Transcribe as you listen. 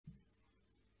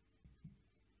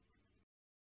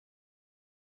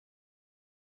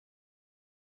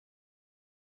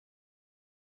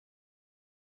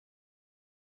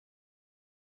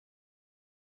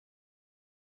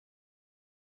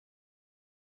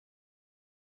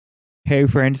Hey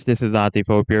friends, this is Atif.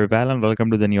 Hope you're well and welcome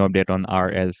to the new update on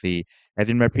RLC. As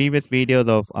in my previous videos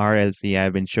of RLC,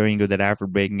 I've been showing you that after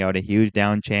breaking out a huge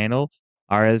down channel,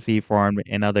 RLC formed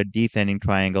another descending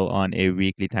triangle on a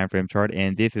weekly time frame chart,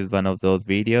 and this is one of those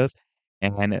videos.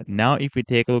 And now if we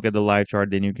take a look at the live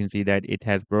chart, then you can see that it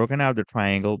has broken out the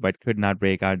triangle but could not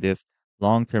break out this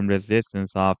long-term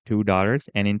resistance of $2.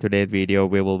 And in today's video,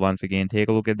 we will once again take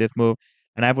a look at this move.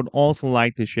 And I would also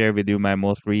like to share with you my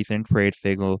most recent trade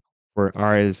signal for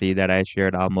RLC that I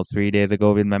shared almost 3 days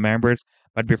ago with my members.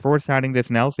 But before starting this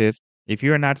analysis, if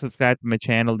you are not subscribed to my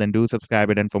channel, then do subscribe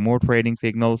it. And for more trading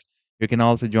signals, you can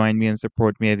also join me and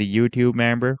support me as a YouTube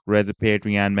member or as a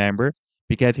Patreon member,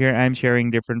 because here I'm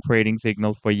sharing different trading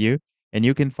signals for you. And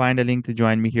you can find a link to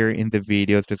join me here in the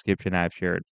video's description I've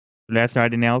shared. Let's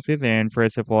start analysis. And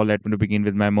first of all, let me begin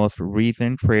with my most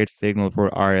recent trade signal for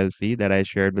RLC that I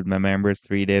shared with my members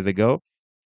 3 days ago.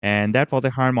 And that was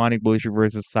a harmonic bullish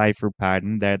versus cipher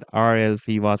pattern that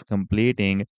RLC was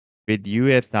completing with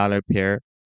US dollar pair.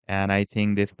 And I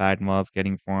think this pattern was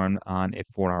getting formed on a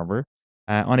 4 hour,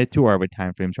 on a 2 hour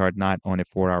time frame chart, not on a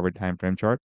 4 hour time frame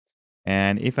chart.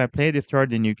 And if I play this chart,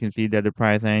 then you can see that the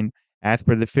price line, as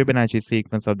per the Fibonacci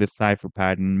sequence of this cipher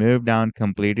pattern, moved down,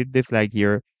 completed this leg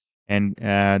here. And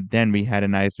then we had a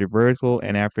nice reversal.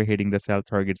 And after hitting the sell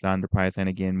targets on the price line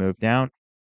again moved down.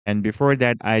 And before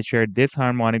that, I shared this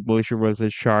harmonic bullish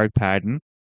versus shark pattern.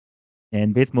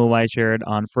 And this move I shared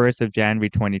on 1st of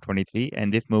January 2023.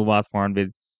 And this move was formed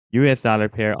with US dollar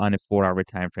pair on a 4 hour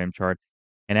time frame chart.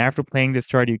 And after playing this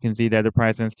chart, you can see that the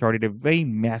price then started a very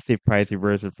massive price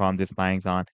reversal from this buying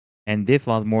zone. And this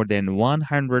was more than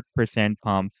 100%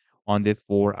 pump on this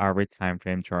 4 hour time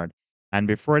frame chart. And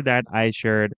before that, I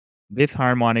shared this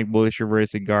harmonic bullish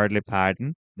reverse Gardley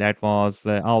pattern that was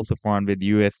also formed with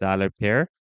US dollar pair.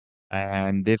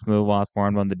 And this move was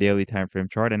formed on the daily time frame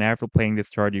chart. And after playing this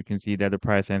chart, you can see that the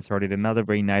price then started another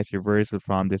very nice reversal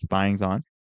from this buying zone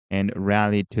and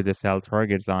rallied to the sell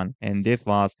target zone. And this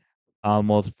was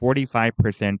almost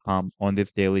 45% pump on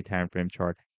this daily time frame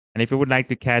chart. And if you would like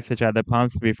to catch such other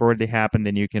pumps before they happen,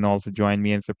 then you can also join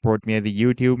me and support me as a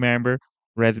YouTube member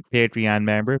or as a Patreon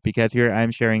member, because here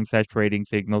I'm sharing such trading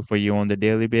signals for you on the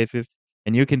daily basis.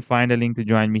 And you can find a link to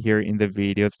join me here in the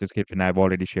video's description I've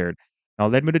already shared. Now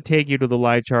let me to take you to the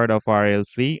live chart of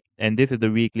RLC, and this is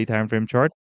the weekly time frame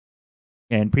chart.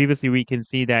 And previously we can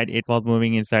see that it was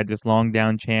moving inside this long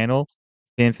down channel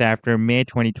since after May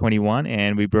 2021,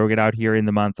 and we broke it out here in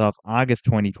the month of August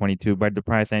 2022, but the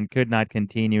price then could not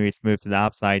continue its move to the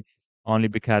upside only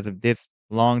because of this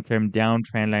long-term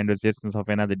downtrend line resistance of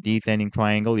another descending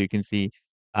triangle. You can see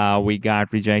we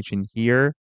got rejection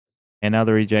here,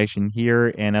 another rejection here,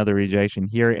 another rejection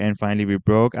here, and finally we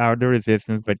broke out the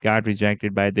resistance but got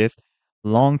rejected by this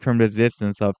long-term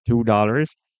resistance of $2.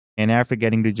 And after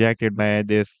getting rejected by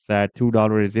this $2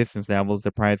 resistance levels,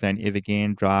 the price then is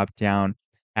again dropped down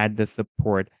at the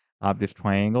support of this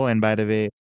triangle. And by the way,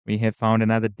 we have found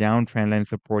another downtrend line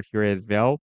support here as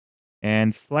well.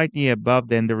 And slightly above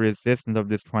then the resistance of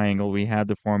this triangle, we have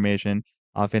the formation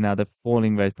of another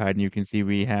falling wedge pattern. You can see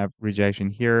we have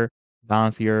rejection here,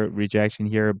 bounce here, rejection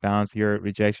here, bounce here,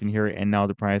 rejection here, and now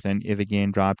the price end is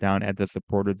again dropped down at the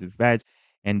support of this wedge.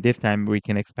 And this time we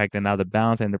can expect another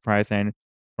bounce, and the price end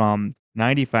from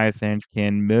 95 cents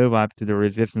can move up to the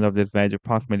resistance of this wedge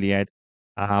approximately at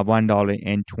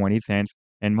 $1.20.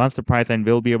 And once the price end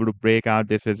will be able to break out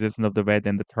this resistance of the wedge,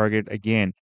 then the target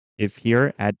again is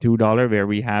here at $2, where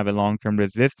we have a long-term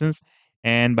resistance.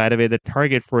 And by the way, the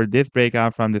target for this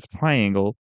breakout from this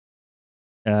triangle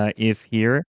is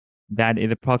here. That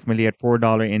is approximately at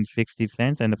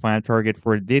 $4.60. And the final target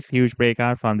for this huge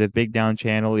breakout from this big down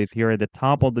channel is here at the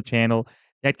top of the channel.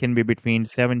 That can be between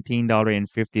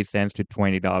 $17.50 to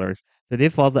 $20. So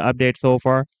this was the update so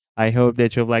far. I hope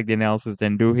that you've liked the analysis.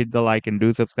 Then do hit the like and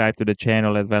do subscribe to the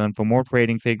channel as well. And for more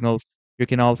trading signals, you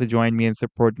can also join me and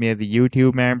support me as a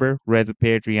YouTube member or as a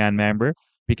Patreon member,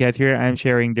 because here I'm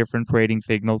sharing different trading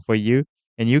signals for you.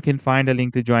 And you can find a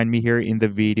link to join me here in the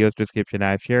video's description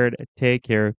I've shared. Take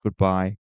care. Goodbye.